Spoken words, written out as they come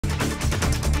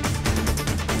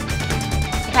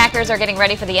Packers are getting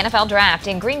ready for the NFL Draft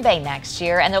in Green Bay next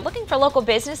year, and they're looking for local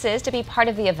businesses to be part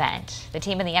of the event. The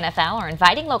team and the NFL are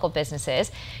inviting local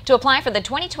businesses to apply for the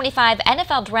 2025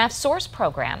 NFL Draft Source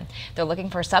Program. They're looking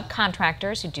for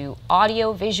subcontractors who do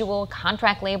audio, visual,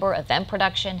 contract labor, event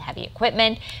production, heavy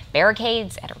equipment,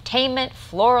 barricades, entertainment,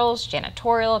 florals,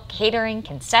 janitorial, catering,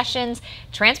 concessions,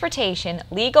 transportation,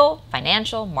 legal,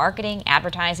 financial, marketing,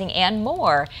 advertising, and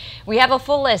more. We have a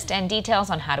full list and details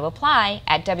on how to apply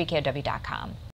at WKOW.com.